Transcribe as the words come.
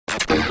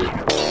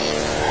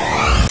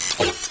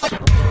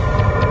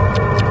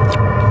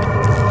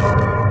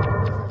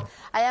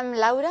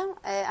Laura.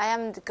 I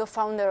am the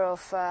co-founder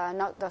of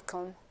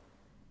Knock.com.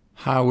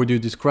 How would you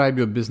describe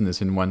your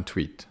business in one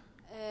tweet?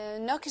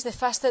 Knock is the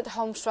fastest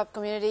home swap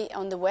community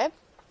on the web.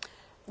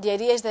 The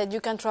idea is that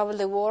you can travel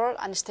the world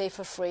and stay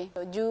for free.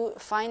 You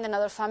find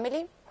another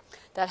family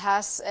that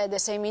has the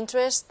same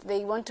interest.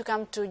 They want to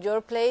come to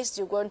your place,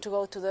 you want to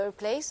go to their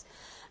place,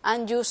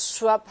 and you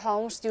swap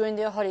homes during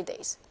the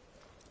holidays.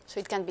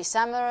 So it can be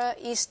summer,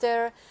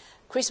 Easter,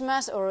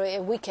 Christmas, or a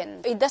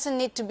weekend. It doesn't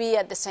need to be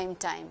at the same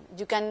time.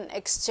 You can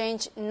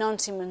exchange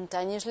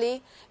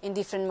non-simultaneously in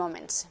different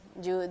moments.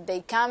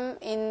 They come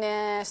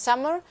in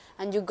summer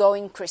and you go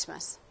in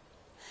Christmas.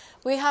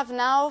 We have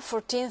now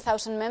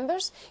 14,000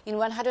 members in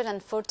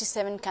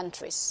 147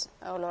 countries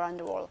all around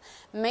the world.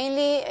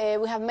 Mainly,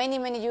 we have many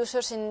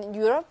users in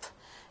Europe,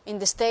 in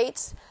the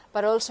States,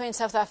 but also in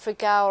South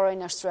Africa or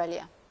in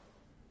Australia.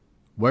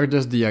 Where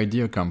does the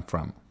idea come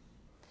from?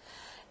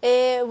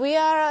 We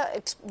are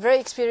very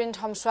experienced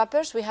home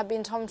swappers. We have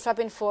been home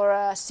swapping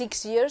for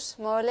 6 years,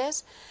 more or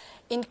less,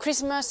 in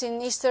Christmas,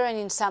 in Easter, and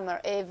in summer,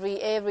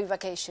 every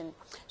vacation.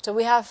 So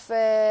we have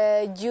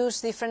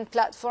used different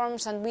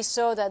platforms, and we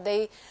saw that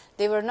they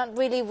were not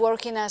really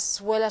working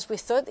as well as we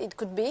thought it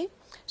could be.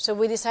 So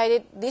we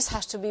decided this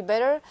has to be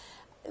better.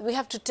 We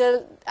have to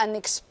tell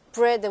and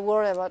spread the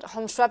word about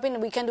home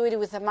swapping. We can do it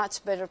with a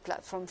much better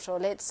platform. So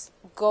let's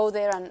go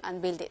there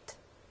and build it.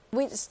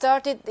 We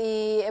started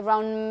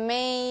around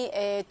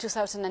May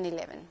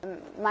 2011.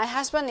 My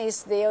husband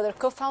is the other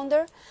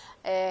co-founder.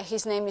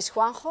 His name is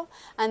Juanjo.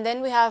 And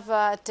then we have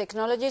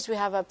technologists. We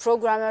have a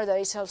programmer that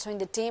is also in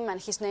the team, and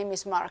his name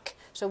is Mark.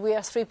 So we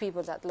are 3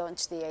 people that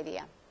launched the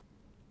idea.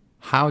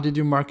 How did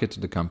you market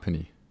the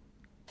company?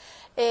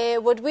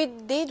 What we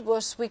did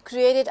was we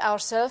created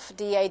ourselves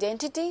the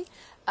identity,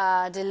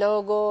 the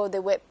logo,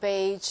 the web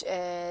page,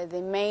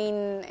 the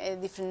main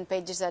different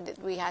pages that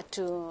we had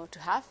to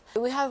have.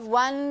 We have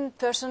one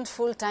person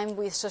full-time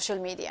with social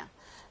media,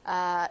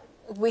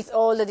 with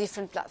all the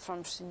different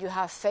platforms. You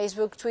have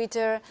Facebook,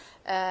 Twitter,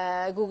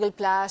 Google+,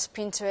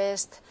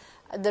 Pinterest,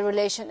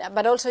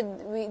 but also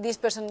this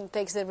person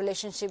takes the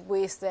relationship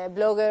with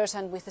bloggers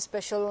and with the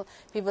special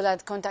people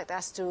that contact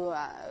us to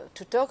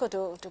talk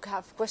or to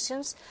have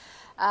questions.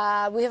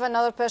 We have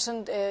another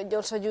person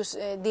also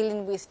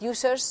dealing with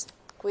users,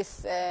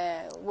 with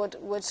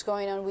what's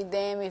going on with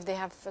them, if they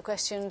have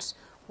questions,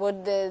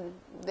 what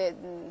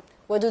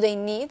do they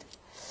need.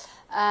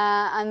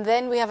 And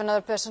then we have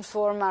another person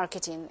for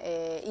marketing,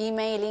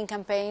 emailing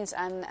campaigns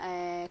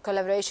and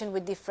collaboration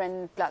with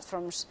different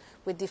platforms,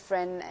 with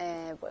different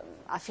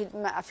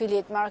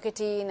affiliate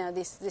marketing,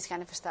 this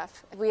kind of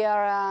stuff. We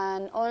are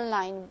an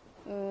online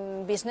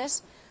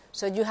business,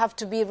 so you have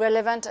to be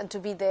relevant and to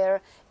be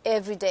there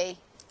every day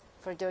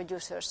for your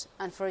users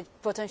and for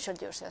potential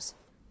users.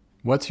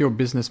 What's your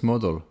business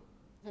model?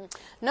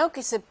 Knock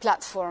is a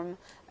platform.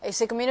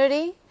 It's a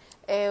community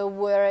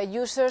where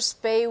users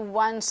pay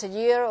once a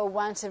year or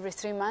once every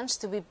 3 months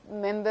to be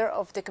member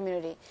of the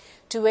community,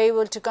 to be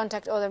able to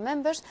contact other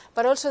members,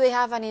 but also they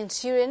have an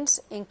insurance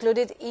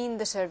included in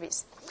the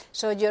service.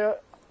 So your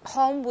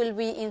home will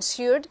be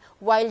insured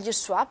while you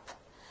swap,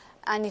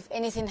 and if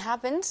anything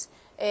happens,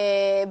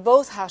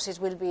 both houses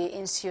will be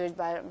insured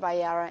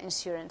by our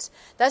insurance.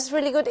 That's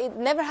really good. It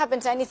never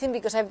happens anything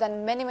because I've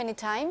done many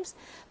times,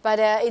 but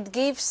it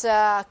gives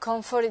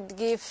comfort, it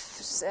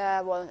gives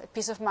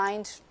peace of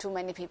mind to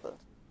many people.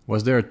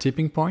 Was there a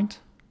tipping point?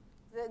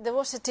 There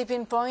was a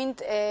tipping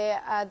point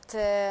at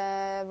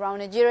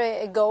around a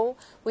year ago.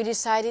 We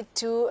decided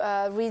to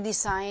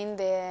redesign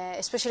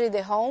especially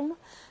the home,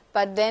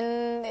 but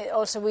then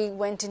also we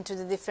went into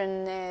the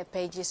different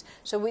pages.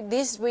 So with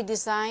this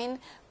redesign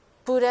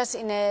put us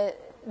in a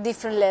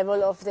different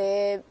level of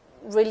the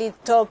really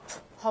top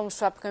home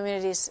swap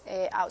communities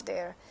out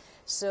there.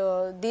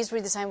 So this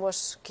redesign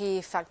was key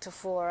factor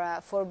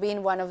for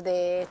being one of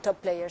the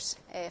top players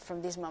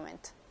from this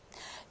moment.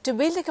 To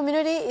build a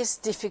community is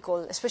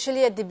difficult,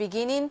 especially at the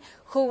beginning.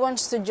 Who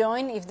wants to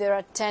join if there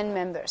are 10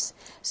 members?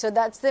 So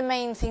that's the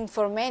main thing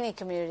for many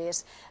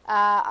communities.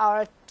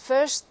 Our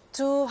first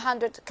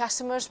 200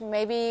 customers,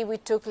 maybe we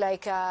took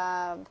like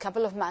a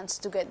couple of months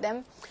to get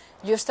them.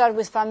 You start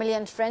with family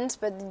and friends,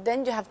 but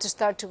then you have to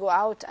start to go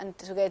out and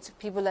to get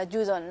people that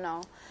you don't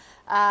know.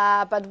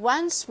 But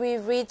once we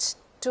reached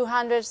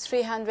 200,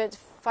 300,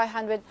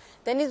 500,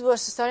 then it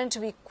was starting to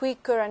be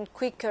quicker and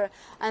quicker,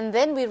 and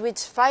then we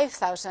reached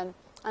 5,000,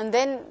 and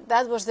then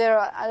that was there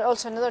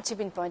also another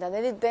tipping point,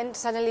 and then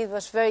suddenly it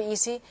was very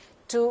easy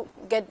to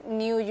get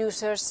new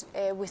users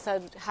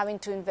without having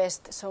to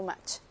invest so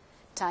much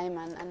time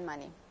and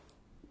money.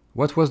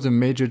 What was the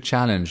major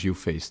challenge you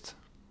faced?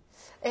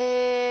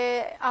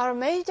 Our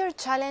major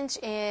challenge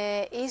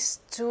is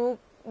to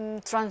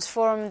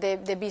transform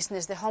the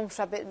business, the home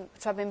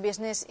swapping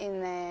business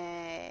in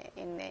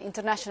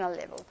international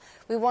level.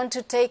 We want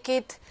to take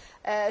it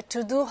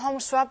to do home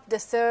swap, the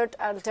third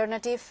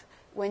alternative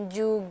when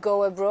you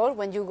go abroad,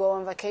 when you go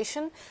on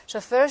vacation. So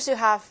first you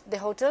have the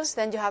hotels,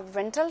 then you have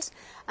rentals,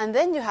 and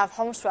then you have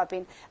home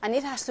swapping. And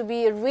it has to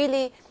be a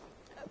really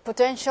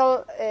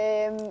potential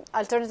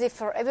alternative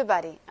for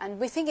everybody. And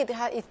we think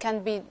it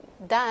can be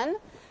done,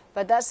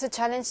 but that's a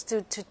challenge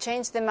to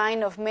change the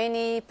mind of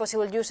many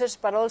possible users,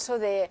 but also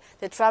the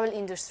travel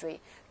industry,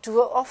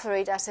 to offer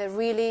it as a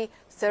really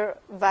third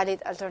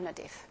valid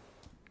alternative.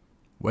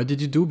 What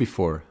did you do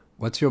before?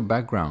 What's your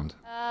background?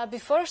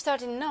 Before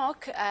starting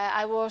Knock,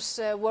 I was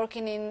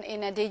working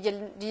in a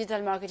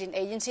digital marketing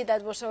agency.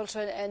 That was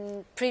also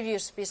a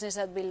previous business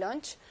that we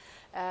launched,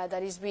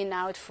 that has been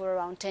out for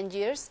around 10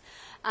 years.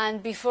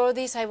 And before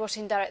this, I was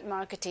in direct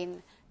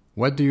marketing.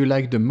 What do you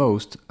like the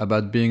most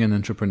about being an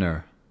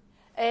entrepreneur?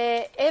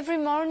 Every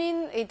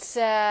morning, it's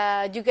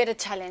you get a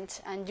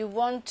challenge, and you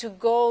want to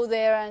go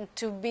there and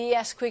to be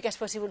as quick as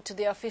possible to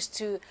the office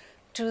to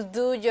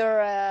do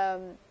your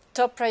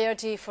top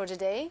priority for the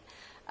day.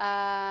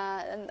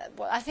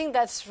 I think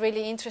that's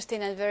really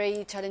interesting and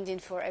very challenging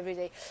for every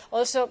day.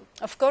 Also,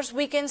 of course,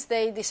 weekends,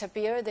 they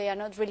disappear. They are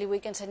not really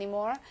weekends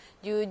anymore.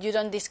 You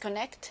don't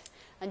disconnect,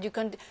 and you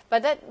can.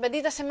 But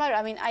it doesn't matter.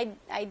 I mean,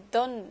 I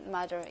don't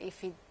matter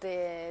if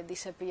it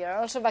disappear.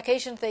 Also,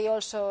 vacations, they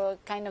also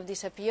kind of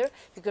disappear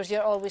because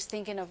you're always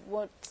thinking of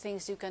what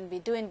things you can be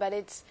doing.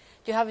 But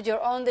you have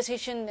your own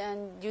decision,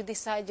 and you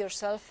decide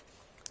yourself.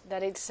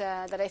 That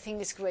I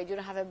think is great. You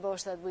don't have a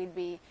boss that will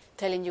be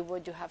telling you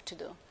what you have to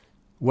do.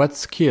 What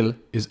skill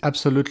is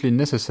absolutely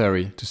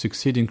necessary to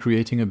succeed in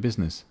creating a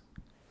business?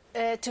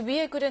 To be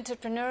a good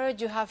entrepreneur,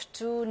 you have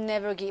to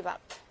never give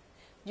up.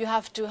 You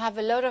have to have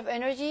a lot of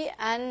energy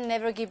and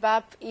never give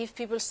up if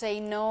people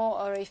say no,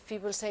 or if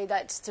people say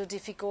that's too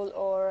difficult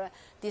or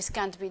this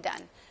can't be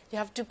done. You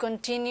have to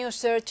continue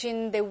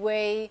searching the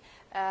way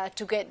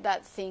to get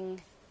that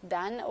thing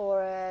done,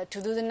 or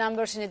to do the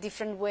numbers in a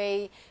different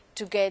way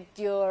to get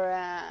your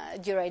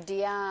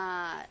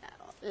idea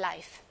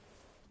live.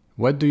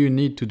 What do you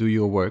need to do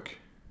your work?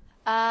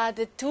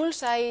 The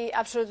tools I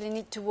absolutely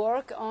need to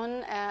work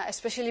on,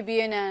 especially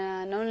being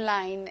an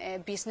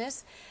online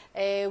business.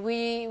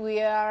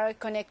 We are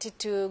connected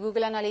to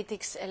Google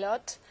Analytics a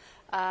lot,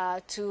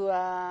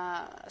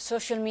 to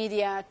social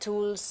media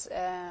tools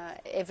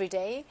every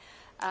day,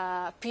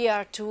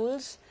 PR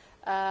tools,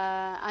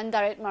 and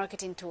direct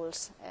marketing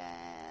tools.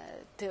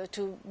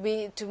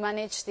 To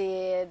manage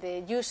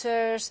the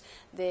users,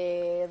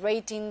 the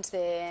ratings,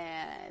 the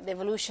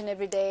evolution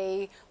every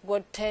day,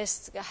 what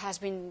tests has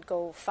been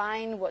go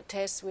fine, what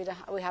tests we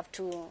have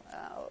to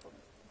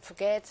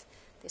forget,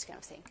 this kind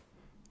of thing.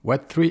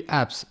 What 3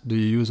 apps do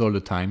you use all the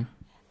time?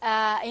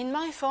 In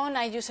my phone,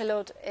 I use a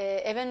lot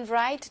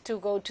Eventbrite to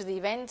go to the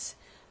events,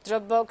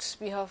 Dropbox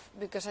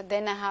because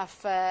then I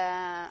have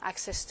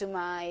access to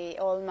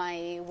all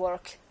my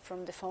work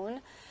from the phone.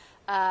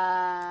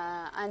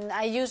 And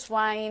I use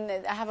Wine.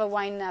 I have a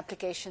Wine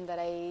application that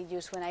I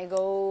use when I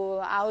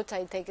go out.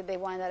 I take the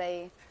one that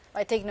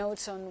I take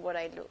notes on what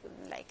I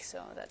like.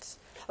 So that's.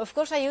 Of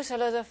course, I use a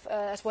lot of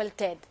as well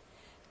TED.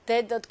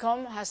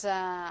 TED.com has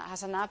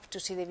an app to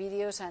see the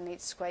videos, and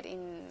it's quite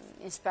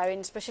inspiring,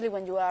 especially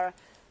when you are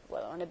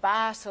on a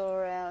bus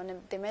or on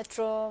the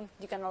metro.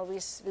 You can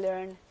always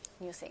learn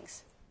new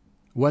things.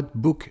 What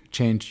book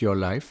changed your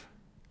life?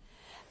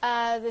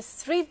 The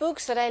 3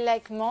 books that I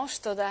like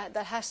most, or that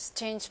has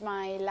changed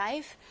my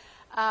life.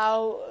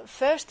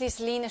 First is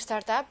Lean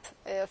Startup.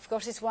 Of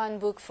course, it's one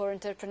book for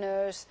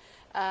entrepreneurs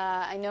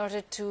in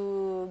order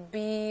to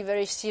be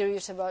very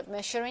serious about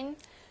measuring.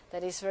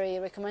 That is very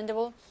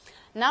recommendable.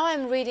 Now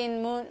I'm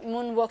reading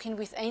Moonwalking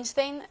with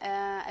Einstein,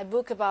 a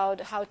book about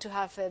how to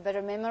have a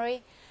better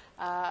memory.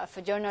 A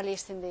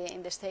journalist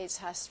in the States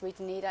has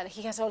written it, and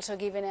he has also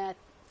given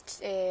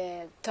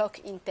a talk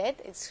in TED.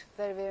 It's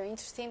very, very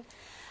interesting.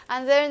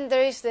 And then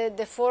there is the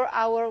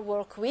 4-hour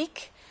work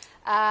week.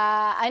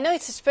 I know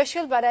it's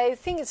special, but I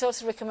think it's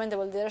also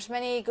recommendable. There's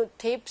many good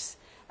tips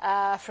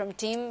from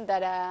Tim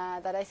that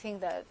I think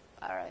that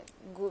are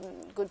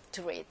good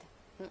to read.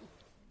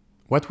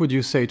 What would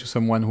you say to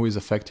someone who is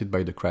affected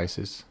by the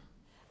crisis?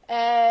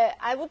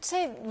 I would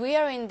say we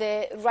are in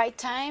the right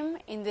time,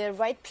 in the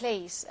right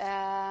place.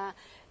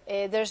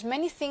 There's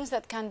many things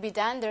that can be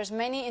done. There's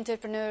many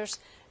entrepreneurs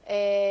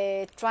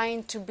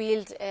trying to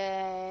build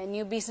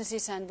new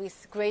businesses and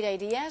with great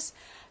ideas.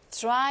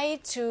 Try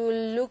to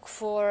look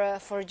for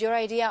your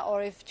idea,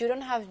 or if you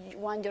don't have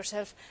one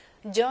yourself,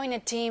 join a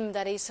team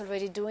that is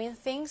already doing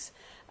things,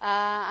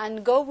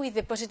 and go with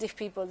the positive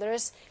people.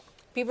 There's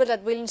people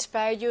that will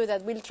inspire you,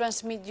 that will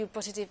transmit you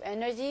positive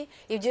energy.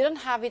 If you don't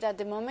have it at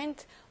the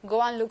moment,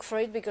 go and look for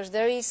it, because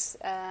there is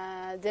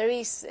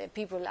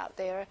people out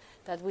there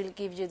that will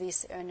give you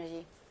this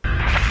energy.